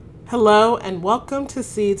Hello and welcome to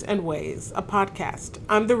Seeds and Ways, a podcast.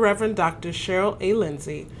 I'm the Reverend Dr. Cheryl A.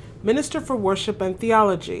 Lindsay, Minister for Worship and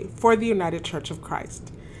Theology for the United Church of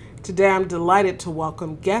Christ. Today I'm delighted to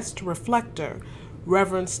welcome guest reflector,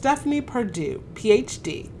 Reverend Stephanie Perdue,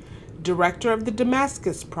 PhD, Director of the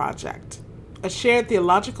Damascus Project, a shared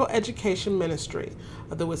theological education ministry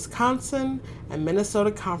of the Wisconsin and Minnesota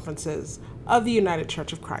Conferences of the United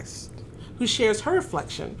Church of Christ, who shares her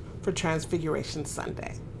reflection for Transfiguration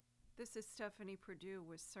Sunday. This is Stephanie Perdue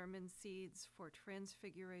with Sermon Seeds for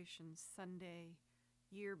Transfiguration Sunday,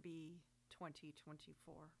 Year B,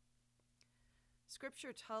 2024.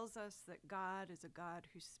 Scripture tells us that God is a God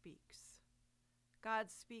who speaks. God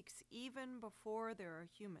speaks even before there are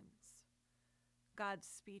humans. God's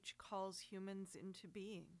speech calls humans into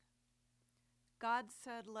being. God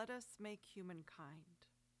said, "Let us make humankind."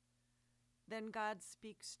 Then God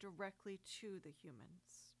speaks directly to the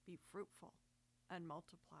humans, "Be fruitful and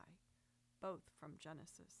multiply," both from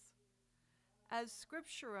Genesis. As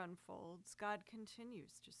Scripture unfolds, God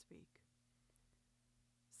continues to speak.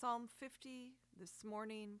 Psalm 50 this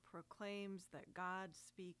morning proclaims that God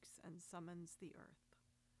speaks and summons the earth.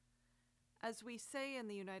 As we say in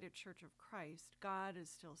the United Church of Christ, God is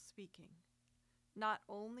still speaking, not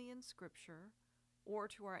only in Scripture or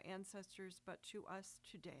to our ancestors, but to us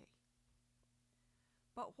today.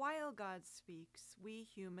 But while God speaks, we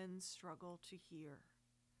humans struggle to hear.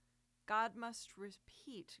 God must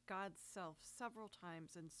repeat God's self several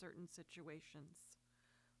times in certain situations.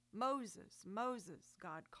 Moses, Moses,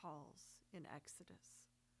 God calls in Exodus.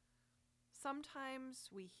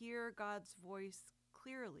 Sometimes we hear God's voice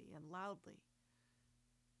clearly and loudly,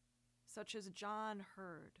 such as John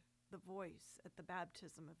heard the voice at the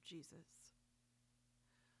baptism of Jesus.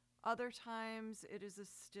 Other times it is a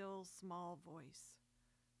still, small voice,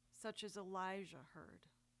 such as Elijah heard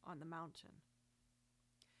on the mountain.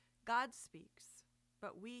 God speaks,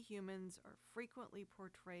 but we humans are frequently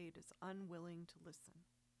portrayed as unwilling to listen.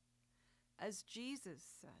 As Jesus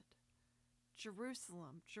said,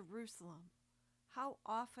 "Jerusalem, Jerusalem, how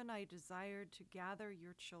often I desired to gather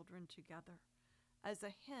your children together, as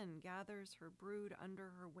a hen gathers her brood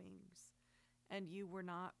under her wings, and you were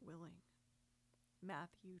not willing."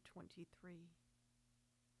 Matthew 23.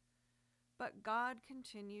 But God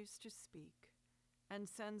continues to speak and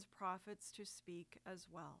sends prophets to speak as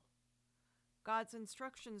well. God's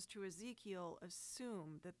instructions to Ezekiel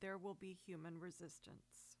assume that there will be human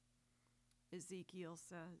resistance. Ezekiel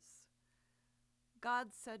says,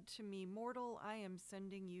 "God said to me, 'Mortal, I am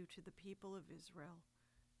sending you to the people of Israel,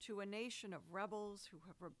 to a nation of rebels who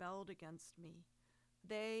have rebelled against me.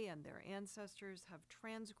 They and their ancestors have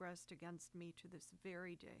transgressed against me to this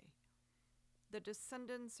very day. The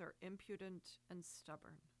descendants are impudent and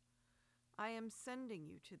stubborn. I am sending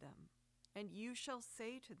you to them, and you shall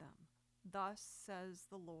say to them, 'Thus says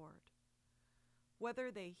the Lord.'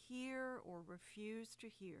 Whether they hear or refuse to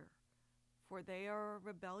hear, for they are a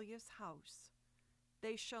rebellious house,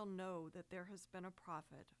 they shall know that there has been a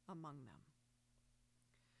prophet among them."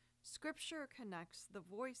 Scripture connects the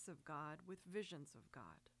voice of God with visions of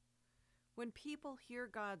God. When people hear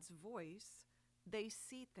God's voice, they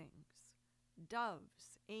see things: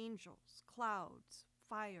 doves, angels, clouds,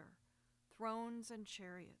 fire, thrones and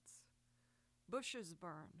chariots. Bushes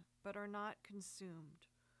burn, but are not consumed.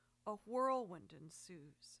 A whirlwind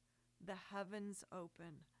ensues. The heavens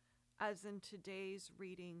open, as in today's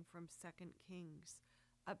reading from 2 Kings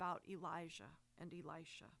about Elijah and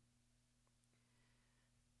Elisha.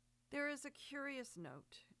 There is a curious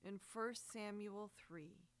note in 1 Samuel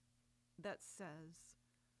 3 that says,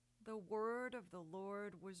 "The word of the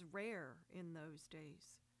Lord was rare in those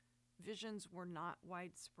days. Visions were not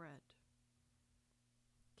widespread."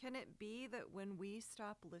 Can it be that when we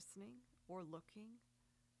stop listening or looking,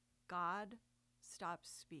 God stops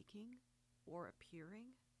speaking or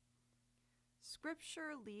appearing?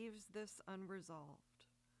 Scripture leaves this unresolved,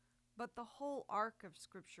 but the whole arc of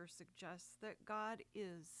Scripture suggests that God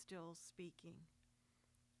is still speaking.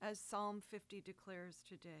 As Psalm 50 declares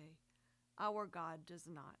today, our God does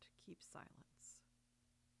not keep silence.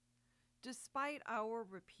 Despite our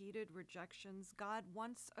repeated rejections, God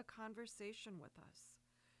wants a conversation with us.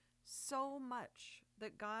 So much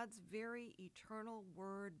that God's very eternal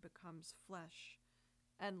word becomes flesh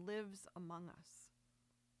and lives among us.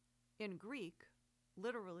 In Greek,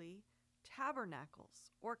 literally,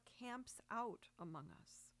 tabernacles or camps out among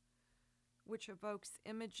us, which evokes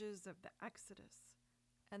images of the Exodus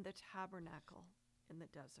and the tabernacle in the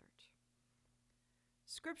desert.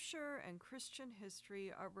 Scripture and Christian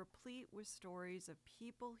history are replete with stories of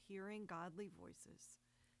people hearing godly voices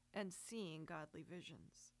and seeing godly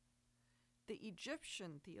visions. The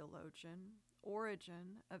Egyptian theologian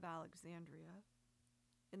Origen of Alexandria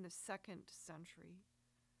in the 2nd century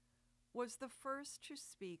was the first to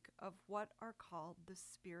speak of what are called the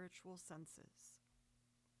spiritual senses.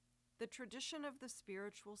 The tradition of the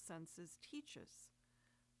spiritual senses teaches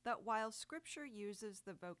that while Scripture uses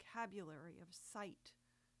the vocabulary of sight,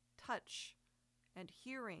 touch, and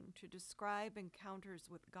hearing to describe encounters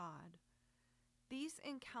with God, these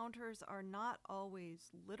encounters are not always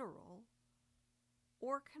literal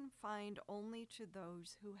or confined only to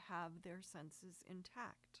those who have their senses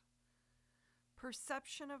intact.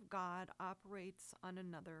 Perception of God operates on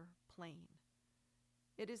another plane.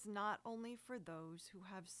 It is not only for those who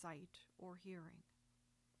have sight or hearing.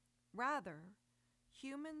 Rather,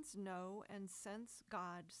 humans know and sense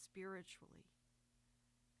God spiritually,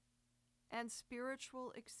 and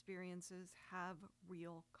spiritual experiences have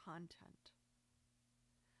real content.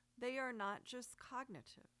 They are not just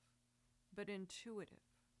cognitive, but intuitive,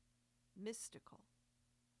 mystical.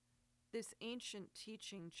 This ancient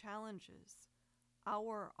teaching challenges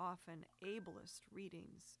our often ablest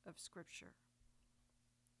readings of Scripture.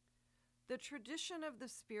 The tradition of the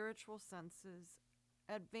spiritual senses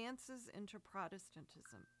advances into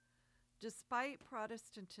Protestantism, despite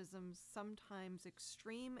Protestantism's sometimes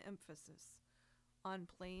extreme emphasis on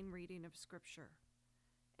plain reading of Scripture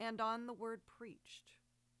and on the word preached,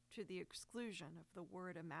 to the exclusion of the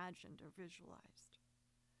word imagined or visualized.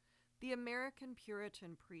 The American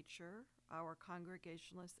Puritan preacher, our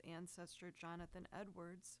Congregationalist ancestor Jonathan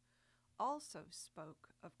Edwards, also spoke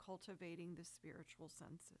of cultivating the spiritual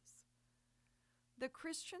senses. The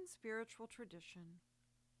Christian spiritual tradition,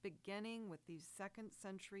 beginning with these 2nd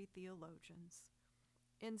century theologians,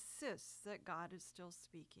 insists that God is still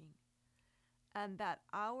speaking and that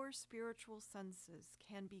our spiritual senses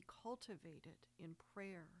can be cultivated in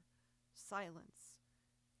prayer, silence,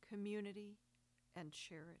 community, and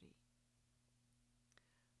charity.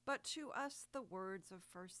 But to us, the words of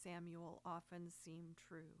 1 Samuel often seem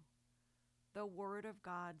true. The Word of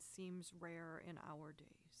God seems rare in our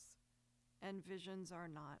days, and visions are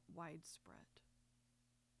not widespread.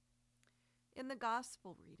 In the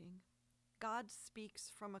Gospel reading, God speaks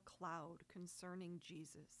from a cloud concerning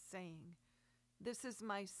Jesus, saying, "This is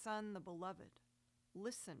my Son, the Beloved.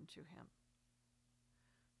 Listen to him."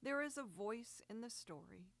 There is a voice in the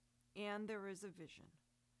story, and there is a vision.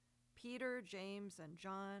 Peter, James, and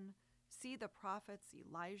John see the prophets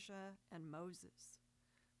Elijah and Moses.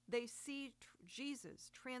 They see Jesus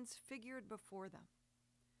transfigured before them.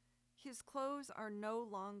 His clothes are no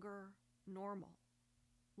longer normal,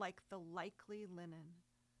 like the likely linen,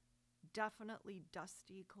 definitely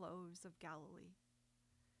dusty clothes of Galilee.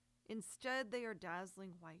 Instead, they are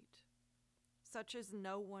dazzling white, such as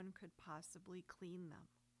no one could possibly clean them.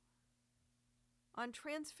 On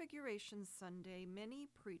Transfiguration Sunday, many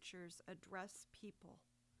preachers address people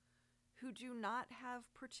who do not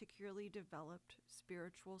have particularly developed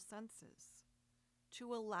spiritual senses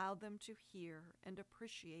to allow them to hear and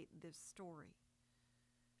appreciate this story.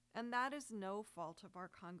 And that is no fault of our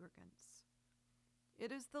congregants.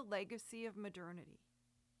 It is the legacy of modernity,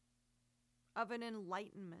 of an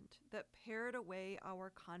enlightenment that pared away our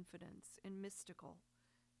confidence in mystical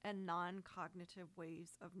and non-cognitive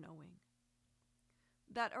ways of knowing,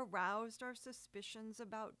 that aroused our suspicions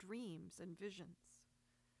about dreams and visions,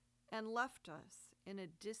 and left us in a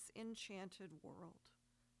disenchanted world,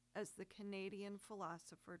 as the Canadian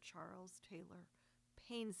philosopher Charles Taylor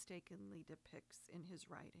painstakingly depicts in his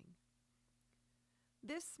writing.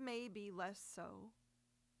 This may be less so,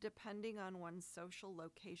 depending on one's social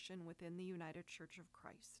location within the United Church of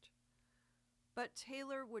Christ. But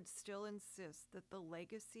Taylor would still insist that the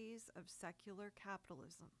legacies of secular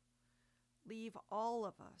capitalism leave all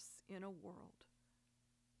of us in a world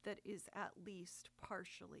that is at least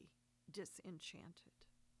partially disenchanted.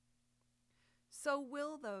 So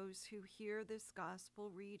will those who hear this gospel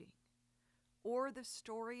reading, or the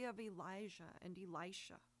story of Elijah and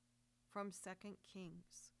Elisha from 2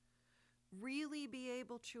 Kings, really be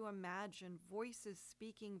able to imagine voices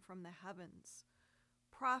speaking from the heavens,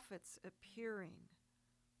 prophets appearing,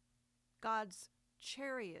 God's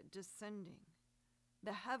chariot descending,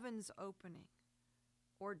 the heavens opening,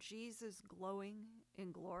 or Jesus glowing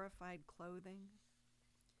in glorified clothing?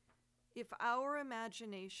 If our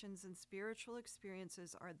imaginations and spiritual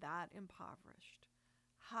experiences are that impoverished,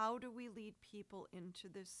 how do we lead people into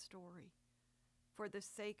this story for the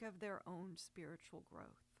sake of their own spiritual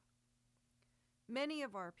growth? Many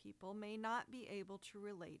of our people may not be able to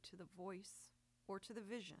relate to the voice or to the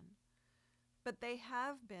vision, but they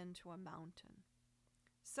have been to a mountain.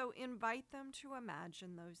 So invite them to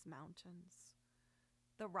imagine those mountains,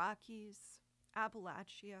 the Rockies,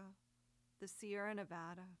 Appalachia, the Sierra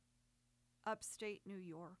Nevada, upstate New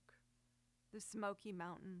York, the Smoky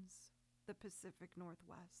Mountains, the Pacific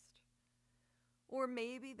Northwest. Or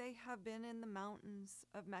maybe they have been in the mountains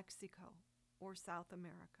of Mexico or South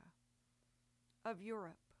America, of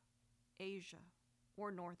Europe, Asia,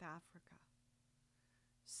 or North Africa.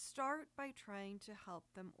 Start by trying to help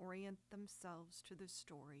them orient themselves to the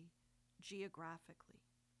story geographically.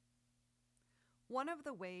 One of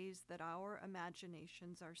the ways that our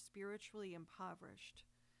imaginations are spiritually impoverished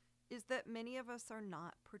is that many of us are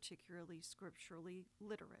not particularly scripturally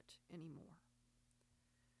literate anymore.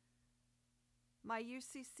 My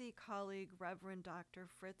UCC colleague, Reverend Dr.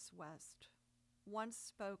 Fritz West, once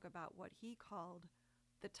spoke about what he called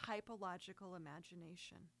the typological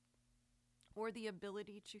imagination, or the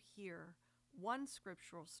ability to hear one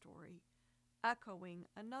scriptural story echoing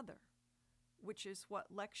another, which is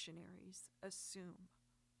what lectionaries assume.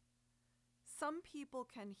 Some people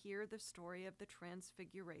can hear the story of the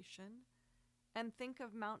Transfiguration and think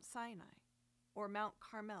of Mount Sinai, or Mount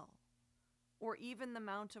Carmel, or even the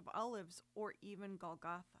Mount of Olives, or even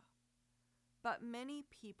Golgotha. But many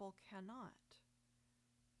people cannot.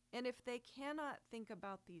 And if they cannot think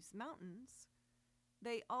about these mountains,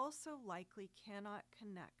 they also likely cannot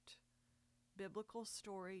connect biblical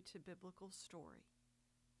story to biblical story,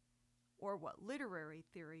 or what literary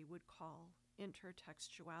theory would call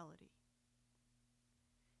intertextuality.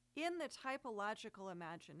 In the typological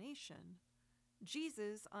imagination,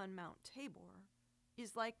 Jesus on Mount Tabor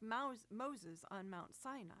is like Moses on Mount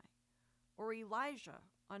Sinai, or Elijah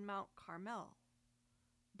on Mount Carmel,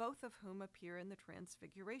 both of whom appear in the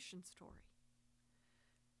Transfiguration story.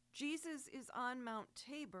 Jesus is on Mount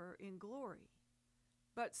Tabor in glory,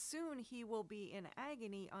 but soon he will be in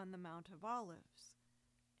agony on the Mount of Olives,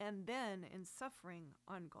 and then in suffering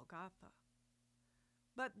on Golgotha.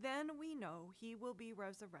 But then we know he will be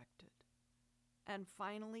resurrected and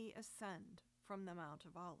finally ascend from the Mount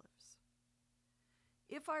of Olives.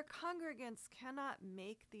 If our congregants cannot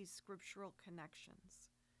make these scriptural connections,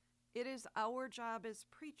 it is our job as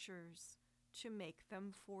preachers to make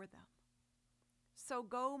them for them. So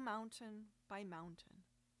go mountain by mountain.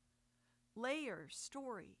 Layer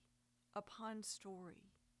story upon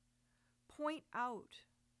story. Point out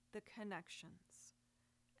the connections,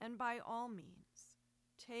 and by all means,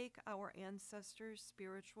 take our ancestors'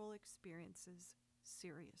 spiritual experiences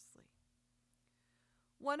seriously.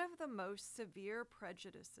 One of the most severe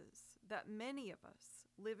prejudices that many of us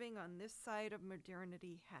living on this side of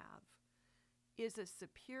modernity have is a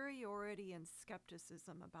superiority and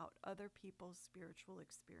skepticism about other people's spiritual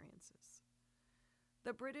experiences.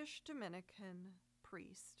 The British Dominican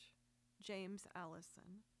priest, James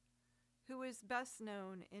Allison, who is best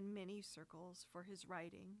known in many circles for his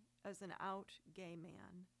writing as an out gay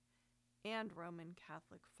man and Roman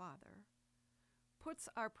Catholic father, puts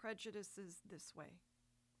our prejudices this way,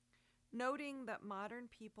 noting that modern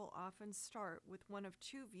people often start with one of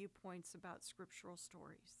two viewpoints about scriptural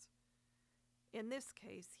stories. In this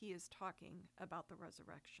case, he is talking about the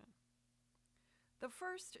resurrection. The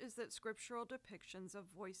first is that scriptural depictions of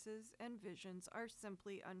voices and visions are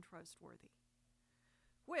simply untrustworthy,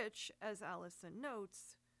 which, as Allison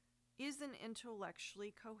notes, is an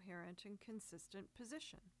intellectually coherent and consistent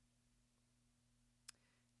position.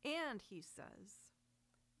 And he says,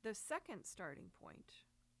 the second starting point,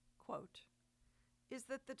 quote, is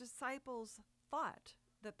that the disciples thought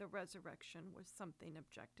that the resurrection was something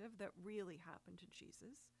objective that really happened to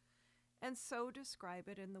Jesus, and so describe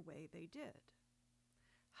it in the way they did.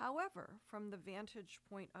 However, from the vantage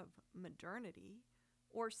point of modernity,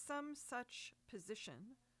 or some such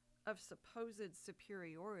position of supposed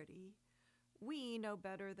superiority, we know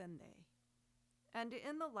better than they. And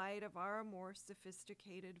in the light of our more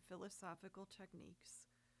sophisticated philosophical techniques,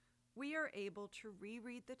 we are able to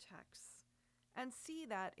reread the texts and see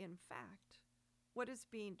that, in fact, what is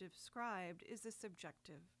being described is a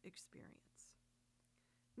subjective experience.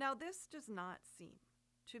 Now, this does not seem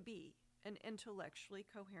to be an intellectually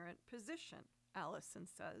coherent position, Allison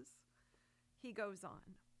says. He goes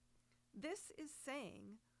on, this is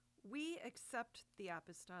saying we accept the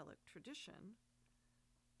apostolic tradition,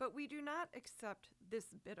 but we do not accept this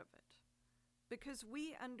bit of it, because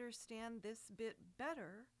we understand this bit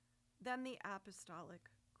better than the apostolic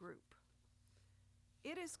group.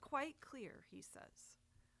 It is quite clear, he says,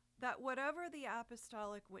 that whatever the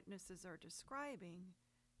apostolic witnesses are describing,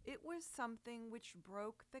 it was something which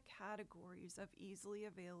broke the categories of easily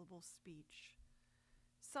available speech,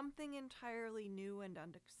 something entirely new and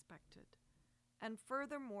unexpected, and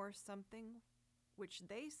furthermore something which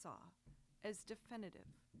they saw as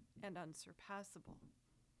definitive and unsurpassable.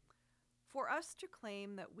 For us to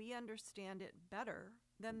claim that we understand it better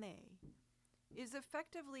than they is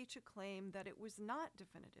effectively to claim that it was not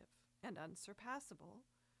definitive and unsurpassable,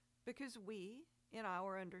 because we, in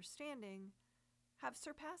our understanding, have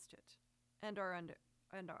surpassed it and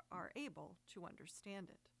are able to understand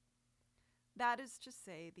it. That is to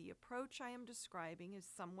say, the approach I am describing is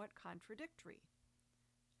somewhat contradictory,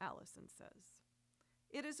 Allison says.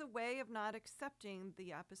 It is a way of not accepting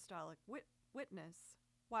the apostolic witness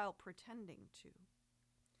while pretending to.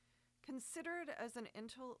 Considered as an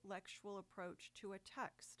intellectual approach to a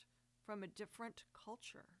text from a different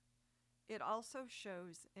culture, it also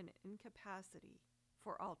shows an incapacity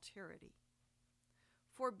for alterity,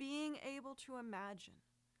 for being able to imagine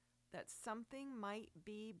that something might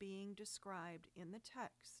be being described in the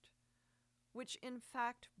text, which in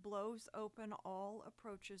fact blows open all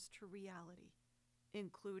approaches to reality,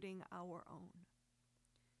 including our own.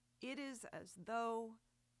 It is as though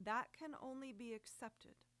that can only be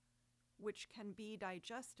accepted, which can be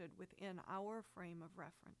digested within our frame of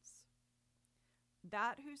reference.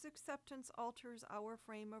 That whose acceptance alters our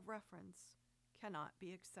frame of reference cannot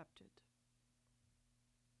be accepted.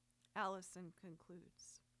 Allison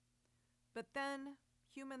concludes, but then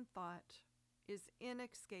human thought is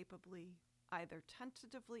inescapably either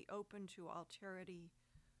tentatively open to alterity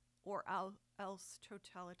or else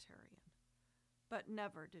totalitarian, but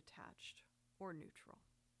never detached or neutral.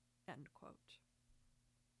 End quote.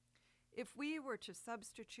 If we were to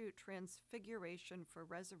substitute transfiguration for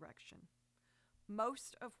resurrection,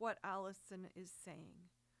 most of what Allison is saying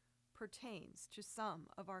pertains to some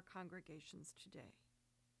of our congregations today.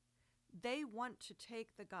 They want to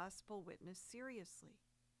take the gospel witness seriously,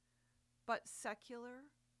 but secular,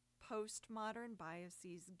 postmodern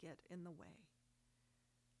biases get in the way.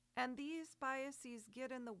 And these biases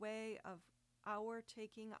get in the way of our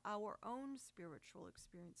taking our own spiritual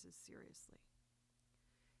experiences seriously.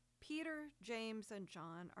 Peter, James, and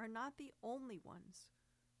John are not the only ones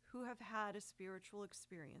who have had a spiritual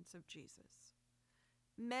experience of Jesus.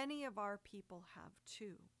 Many of our people have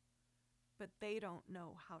too, but they don't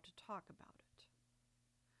know how to talk about it.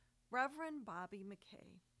 Reverend Bobby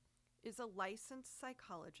McKay is a licensed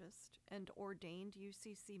psychologist and ordained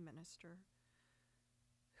UCC minister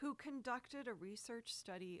who conducted a research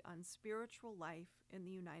study on spiritual life in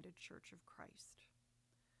the United Church of Christ.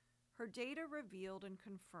 Her data revealed and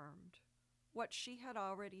confirmed what she had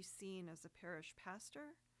already seen as a parish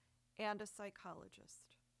pastor and a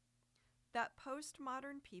psychologist, that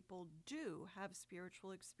postmodern people do have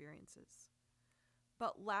spiritual experiences,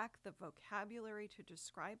 but lack the vocabulary to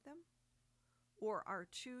describe them or are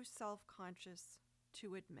too self-conscious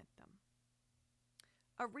to admit them.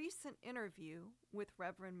 A recent interview with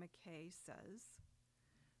Reverend McKay says,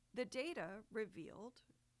 the data revealed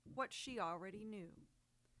what she already knew,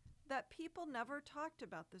 that people never talked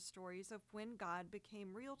about the stories of when God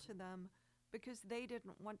became real to them because they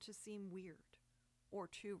didn't want to seem weird or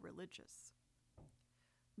too religious.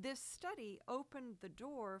 This study opened the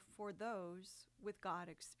door for those with God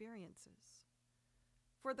experiences.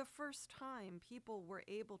 For the first time, people were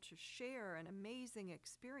able to share an amazing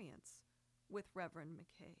experience with Reverend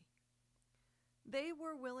McKay. They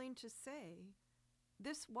were willing to say,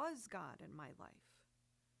 this was God in my life.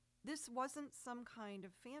 This wasn't some kind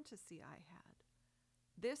of fantasy I had.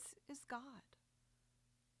 This is God.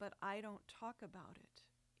 But I don't talk about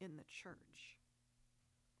it in the church.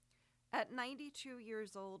 At 92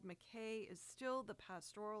 years old, McKay is still the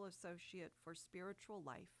pastoral associate for spiritual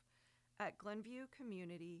life at Glenview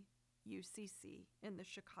Community, UCC, in the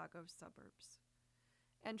Chicago suburbs.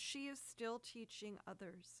 And she is still teaching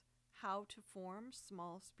others how to form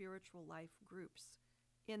small spiritual life groups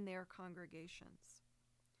in their congregations.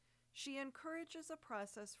 She encourages a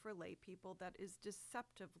process for lay people that is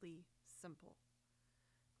deceptively simple.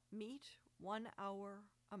 Meet 1 hour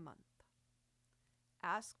a month.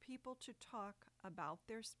 Ask people to talk about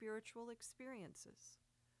their spiritual experiences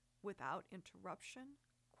without interruption,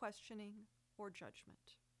 questioning, or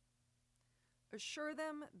judgment. Assure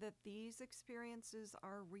them that these experiences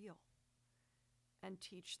are real and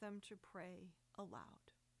teach them to pray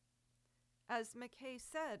aloud. As McKay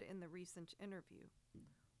said in the recent interview,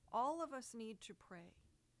 all of us need to pray,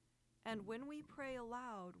 and when we pray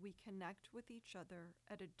aloud, we connect with each other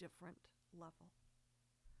at a different level.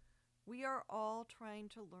 We are all trying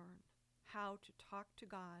to learn how to talk to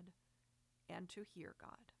God and to hear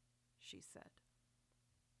God, she said.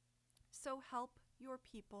 So help your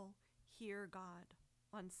people hear God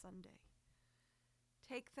on Sunday.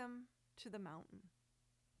 Take them to the mountain.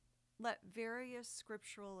 Let various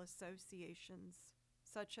scriptural associations,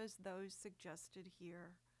 such as those suggested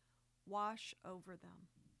here, wash over them.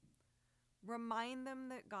 Remind them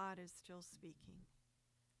that God is still speaking,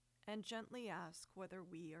 and gently ask whether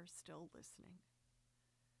we are still listening.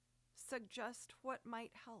 Suggest what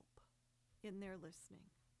might help in their listening.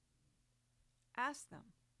 Ask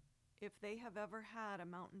them if they have ever had a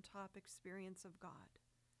mountaintop experience of God,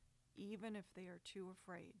 even if they are too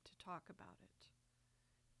afraid to talk about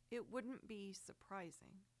it. It wouldn't be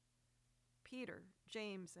surprising. Peter,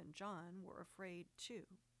 James, and John were afraid too.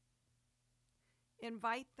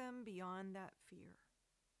 Invite them beyond that fear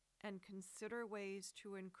and consider ways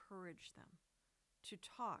to encourage them to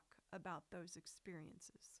talk about those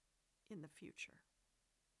experiences in the future.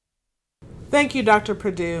 Thank you, Dr.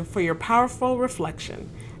 Perdue, for your powerful reflection.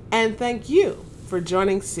 And thank you for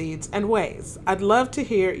joining Seeds and Ways. I'd love to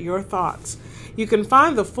hear your thoughts. You can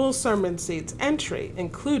find the full Sermon Seeds entry,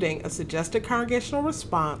 including a suggested congregational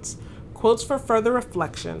response, quotes for further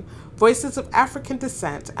reflection, voices of African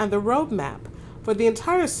descent, and the roadmap for the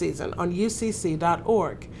entire season on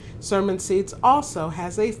ucc.org. Sermon Seeds also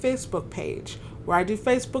has a Facebook page where I do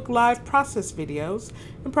Facebook Live process videos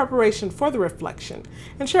in preparation for the reflection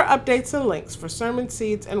and share updates and links for Sermon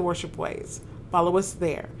Seeds and Worship Ways. Follow us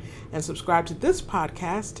there and subscribe to this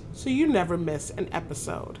podcast so you never miss an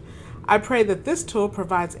episode. I pray that this tool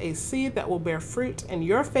provides a seed that will bear fruit in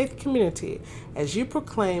your faith community as you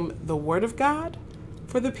proclaim the Word of God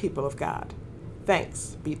for the people of God.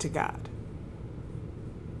 Thanks be to God.